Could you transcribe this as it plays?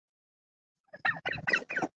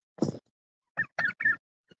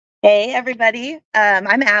Hey, everybody.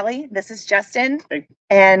 I'm Allie. This is Justin. Hey.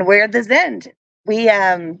 And we're the Zend. We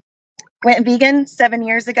went vegan 7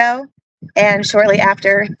 years ago and shortly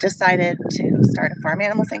after decided to start a farm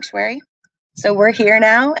animal sanctuary. So we're here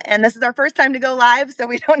now, and this is our first time to go live, so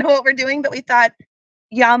we don't know what we're doing, but we thought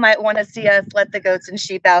y'all might want to see us let the goats and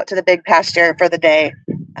sheep out to the big pasture for the day.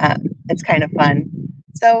 It's kind of fun.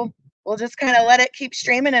 So we'll just kind of let it keep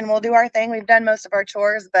streaming and we'll do our thing. We've done most of our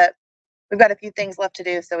chores, but we've got a few things left to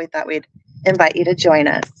do, so we thought we'd invite you to join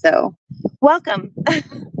us. So welcome. You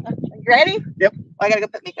ready? Yep. Oh, I gotta go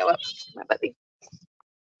put Miko up, my buddy.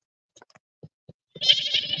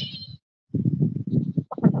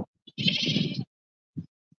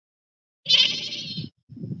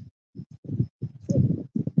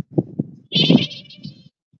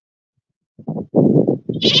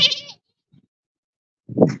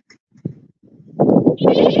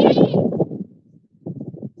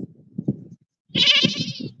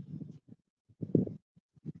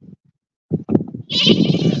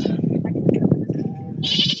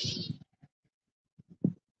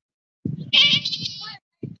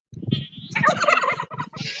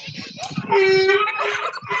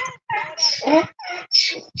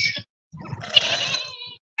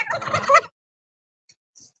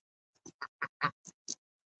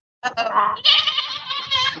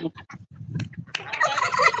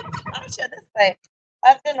 I'll show this way.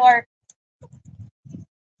 That didn't work.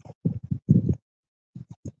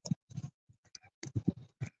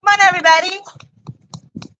 Come on, everybody.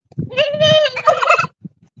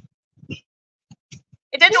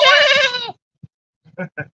 It didn't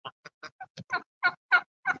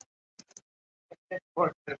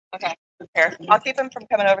work. Okay, here. I'll keep him from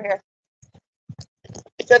coming over here.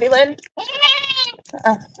 Sylvie Lynn.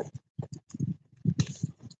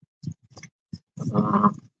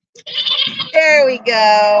 There we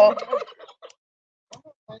go.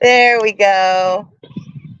 There we go.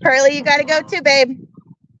 Pearly, you gotta go too, babe.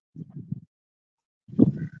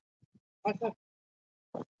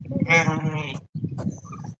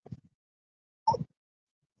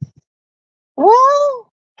 Whoa.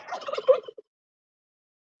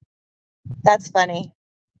 That's funny.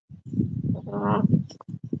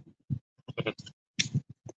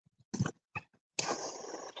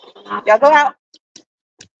 Y'all go out.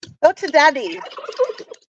 Go to daddy.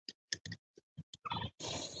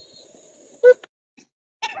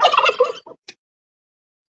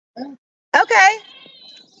 Okay.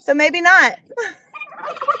 So maybe not.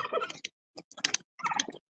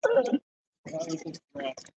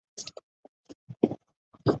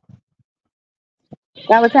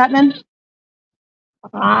 That what's happening?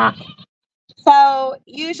 So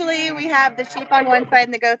usually we have the sheep on one side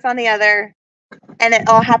and the goats on the other, and it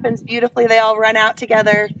all happens beautifully. They all run out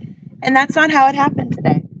together, and that's not how it happened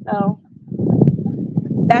today. So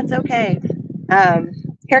that's okay.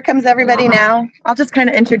 Here comes everybody now. I'll just kind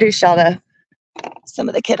of introduce y'all to some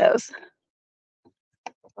of the kiddos.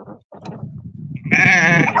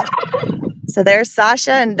 So there's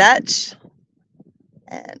Sasha and Dutch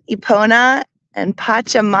and Epona and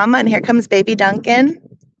Pachamama, and here comes baby Duncan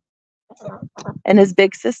and his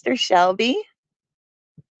big sister Shelby.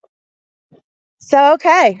 So,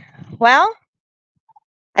 okay, well,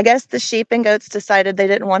 I guess the sheep and goats decided they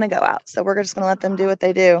didn't want to go out, so we're just going to let them do what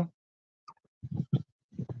they do.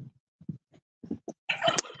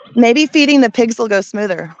 Maybe feeding the pigs will go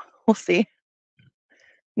smoother. We'll see.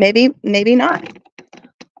 Maybe not.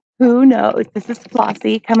 Who knows? This is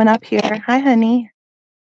Flossie coming up here. Hi, honey.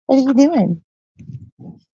 What are you doing?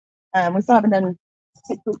 We still haven't done.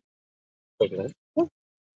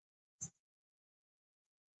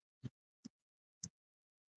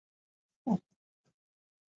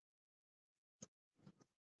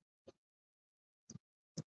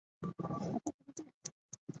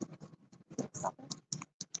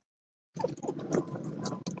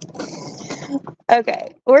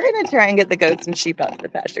 Okay, we're gonna try and get the goats and sheep out to the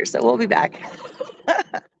pasture, so we'll be back.